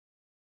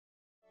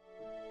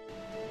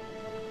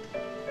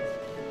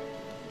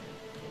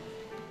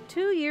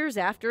2 years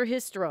after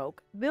his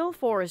stroke, Bill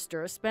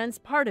Forrester spends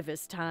part of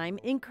his time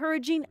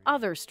encouraging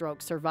other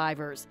stroke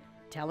survivors,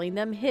 telling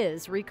them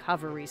his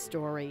recovery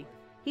story.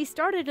 He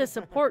started a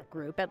support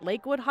group at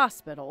Lakewood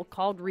Hospital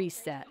called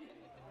Reset.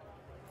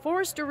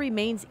 Forrester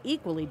remains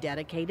equally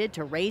dedicated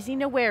to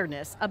raising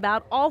awareness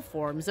about all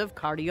forms of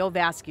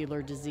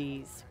cardiovascular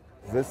disease.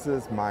 This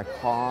is my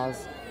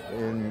cause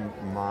in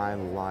my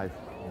life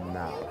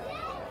now.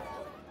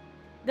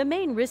 The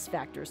main risk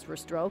factors for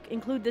stroke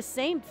include the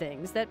same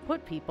things that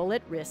put people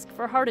at risk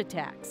for heart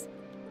attacks.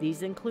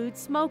 These include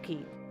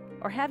smoking,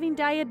 or having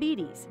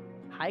diabetes,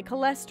 high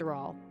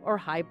cholesterol, or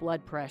high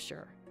blood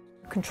pressure.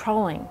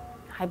 Controlling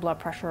high blood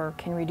pressure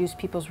can reduce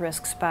people's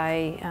risks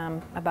by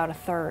about a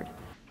third.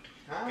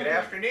 Good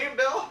afternoon,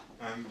 Bill.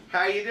 How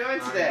are you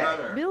doing today?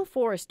 Bill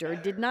Forrester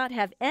did not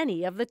have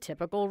any of the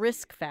typical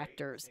risk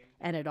factors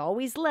and had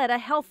always led a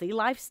healthy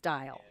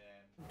lifestyle.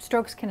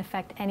 Strokes can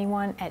affect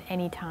anyone at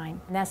any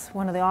time. And that's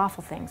one of the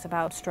awful things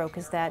about stroke,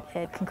 is that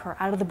it can occur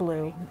out of the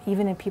blue.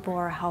 Even in people who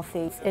are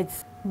healthy,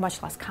 it's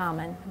much less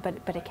common,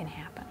 but it can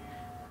happen.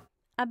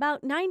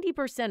 About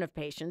 90% of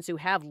patients who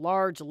have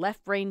large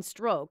left brain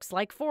strokes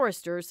like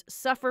Forrester's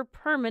suffer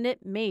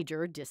permanent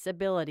major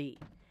disability.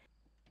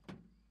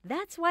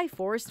 That's why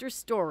Forrester's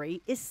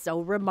story is so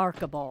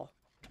remarkable.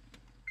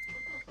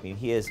 I mean,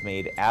 he has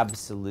made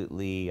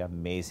absolutely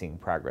amazing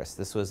progress.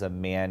 This was a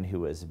man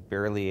who was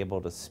barely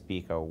able to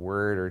speak a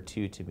word or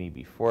two to me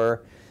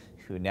before,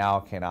 who now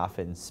can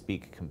often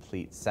speak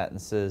complete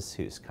sentences,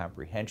 whose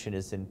comprehension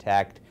is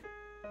intact,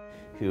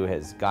 who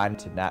has gone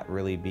to not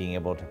really being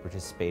able to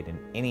participate in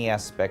any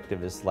aspect of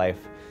his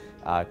life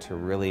to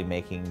really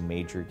making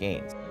major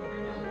gains.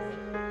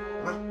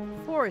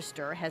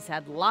 Forrester has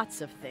had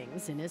lots of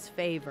things in his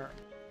favor.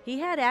 He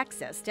had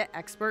access to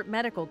expert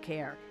medical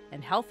care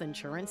and health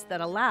insurance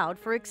that allowed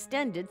for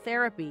extended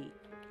therapy.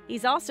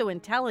 He's also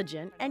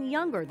intelligent and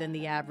younger than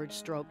the average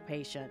stroke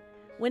patient.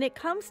 When it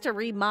comes to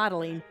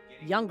remodeling,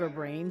 younger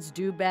brains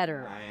do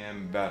better. I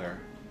am better.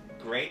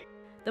 Great.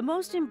 The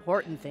most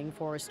important thing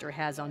Forrester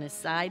has on his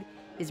side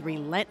is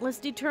relentless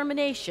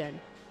determination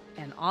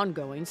and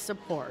ongoing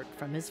support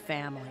from his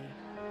family.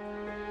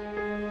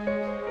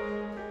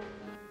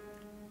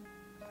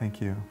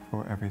 Thank you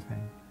for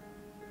everything.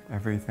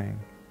 Everything.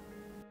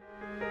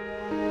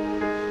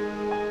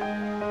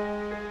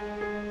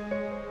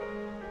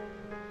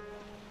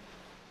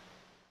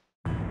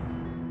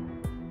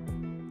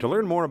 To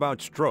learn more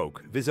about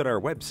stroke, visit our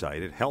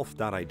website at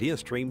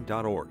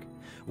health.ideastream.org.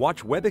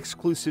 Watch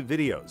web-exclusive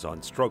videos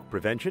on stroke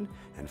prevention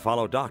and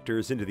follow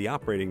doctors into the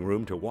operating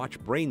room to watch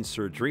brain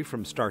surgery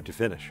from start to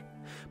finish.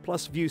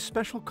 Plus, view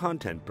special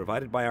content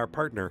provided by our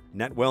partner,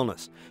 Net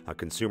Wellness, a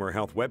consumer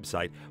health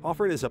website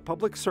offered as a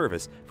public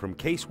service from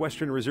Case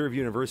Western Reserve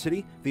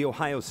University, The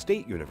Ohio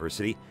State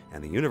University,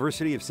 and the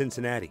University of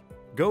Cincinnati.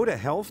 Go to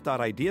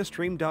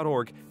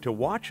health.ideastream.org to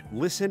watch,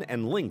 listen,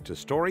 and link to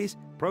stories,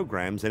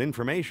 programs, and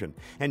information,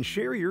 and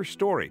share your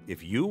story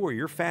if you or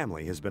your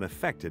family has been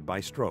affected by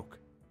stroke.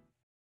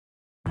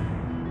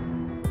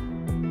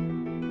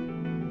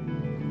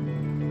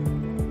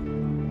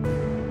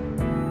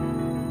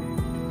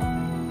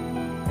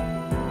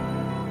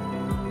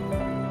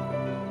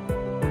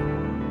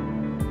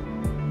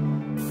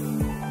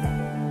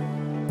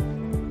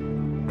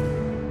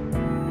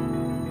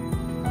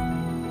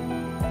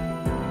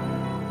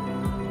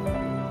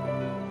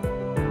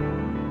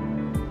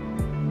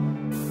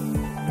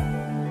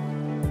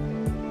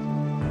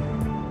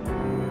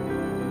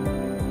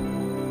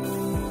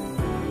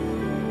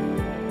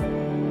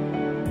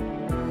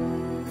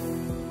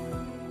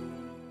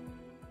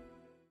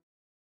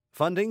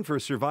 Funding for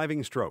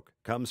Surviving Stroke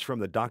comes from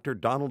the Dr.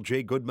 Donald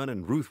J. Goodman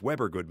and Ruth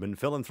Weber Goodman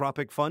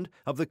Philanthropic Fund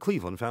of the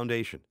Cleveland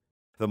Foundation,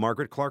 the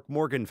Margaret Clark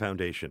Morgan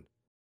Foundation,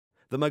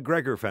 the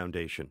McGregor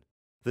Foundation,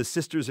 the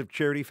Sisters of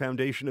Charity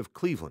Foundation of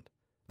Cleveland,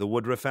 the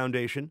Woodruff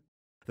Foundation,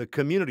 the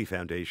Community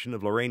Foundation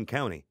of Lorain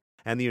County,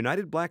 and the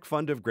United Black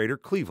Fund of Greater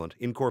Cleveland,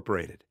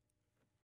 Incorporated.